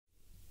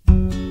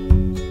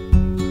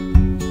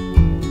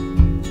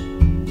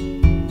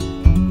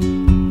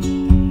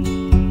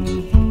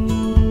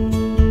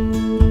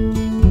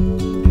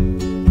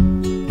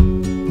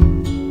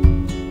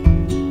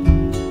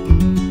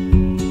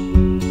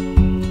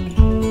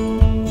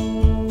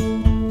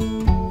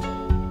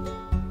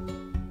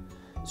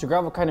So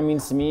gravel kind of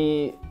means to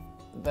me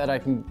that I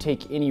can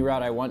take any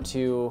route I want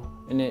to,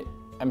 and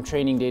I'm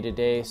training day to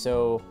day,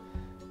 so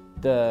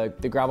the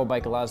gravel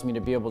bike allows me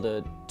to be able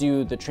to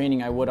do the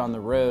training I would on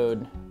the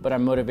road, but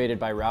I'm motivated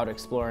by route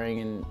exploring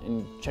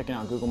and checking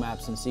out Google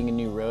Maps and seeing a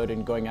new road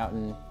and going out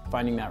and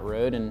finding that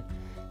road. And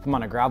if I'm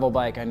on a gravel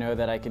bike, I know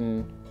that I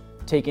can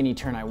take any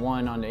turn I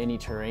want onto any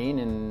terrain,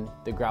 and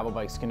the gravel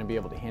bike's gonna be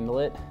able to handle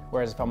it.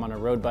 Whereas if I'm on a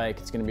road bike,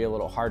 it's gonna be a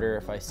little harder.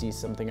 If I see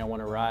something I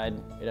wanna ride,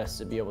 it has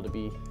to be able to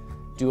be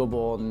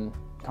doable and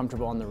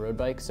comfortable on the road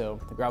bike. So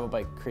the gravel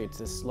bike creates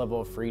this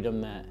level of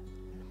freedom that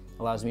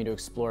allows me to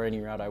explore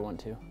any route I want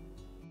to.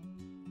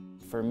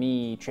 For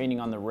me, training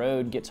on the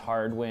road gets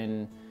hard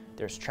when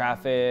there's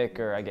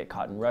traffic, or I get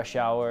caught in rush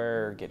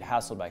hour, or get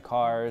hassled by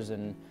cars,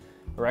 and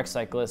a rec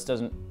cyclist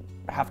doesn't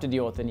have to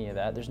deal with any of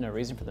that. There's no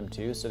reason for them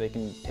to, so they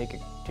can take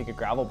a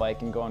gravel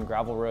bike and go on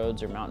gravel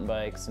roads or mountain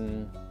bikes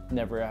and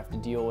never have to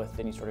deal with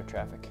any sort of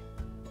traffic.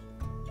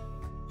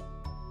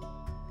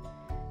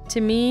 To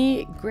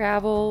me,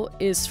 gravel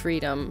is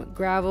freedom.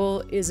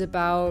 Gravel is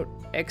about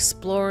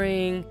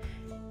exploring,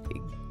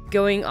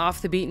 going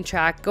off the beaten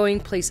track, going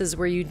places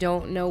where you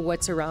don't know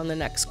what's around the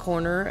next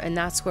corner, and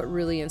that's what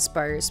really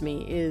inspires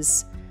me,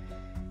 is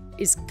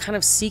kind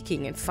of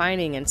seeking and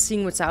finding and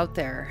seeing what's out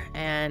there.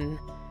 And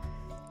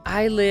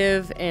I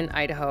live in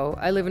Idaho.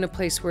 I live in a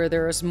place where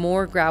there is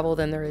more gravel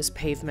than there is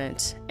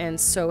pavement,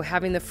 and so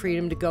having the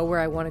freedom to go where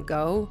I want to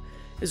go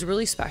is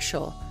really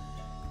special.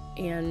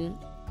 And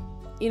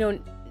you know,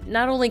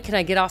 not only can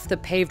I get off the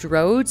paved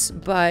roads,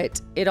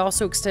 but it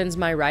also extends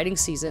my riding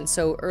season.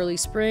 So early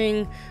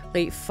spring,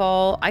 late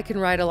fall, I can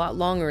ride a lot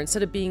longer.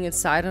 Instead of being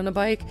inside on a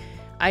bike,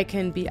 I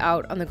can be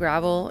out on the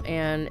gravel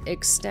and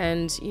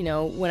extend, you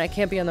know, when I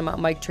can't be on the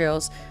mountain bike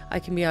trails, I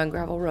can be on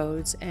gravel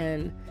roads,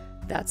 and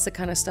that's the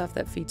kind of stuff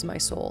that feeds my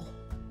soul.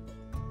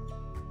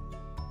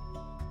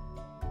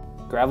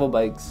 Gravel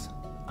bikes,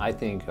 I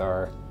think,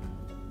 are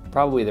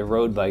probably the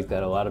road bike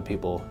that a lot of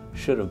people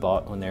should have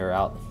bought when they were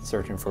out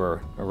searching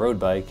for a road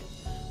bike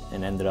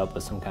and ended up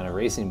with some kind of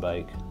racing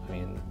bike. I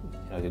mean,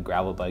 you know, the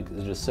gravel bike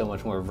is just so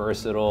much more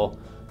versatile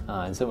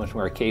and so much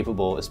more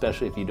capable,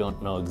 especially if you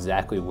don't know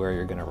exactly where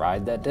you're going to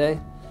ride that day.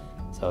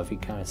 So if you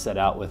kind of set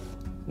out with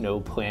no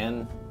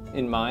plan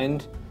in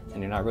mind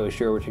and you're not really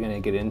sure what you're going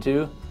to get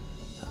into,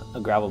 a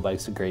gravel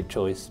bike's a great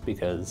choice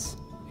because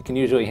it can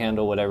usually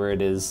handle whatever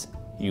it is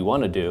you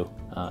want to do,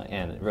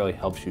 and it really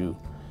helps you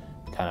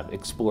kind of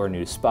explore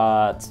new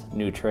spots,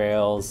 new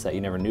trails that you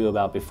never knew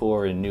about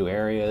before in new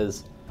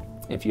areas.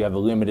 If you have a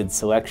limited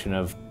selection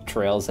of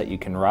trails that you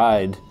can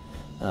ride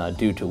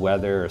due to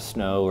weather or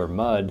snow or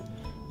mud,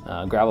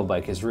 gravel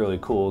bike is really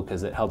cool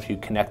because it helps you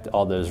connect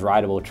all those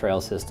rideable trail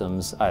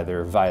systems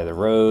either via the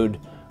road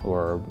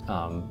or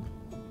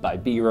by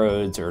B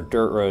roads or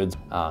dirt roads.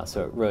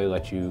 So it really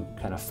lets you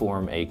kind of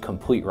form a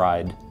complete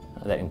ride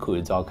that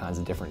includes all kinds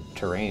of different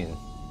terrain.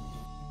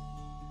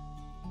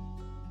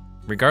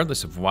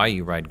 Regardless of why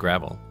you ride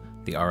gravel,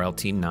 the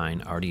RLT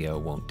 9 RDO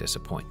won't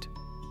disappoint.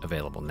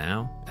 Available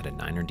now at a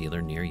Niner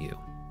dealer near you.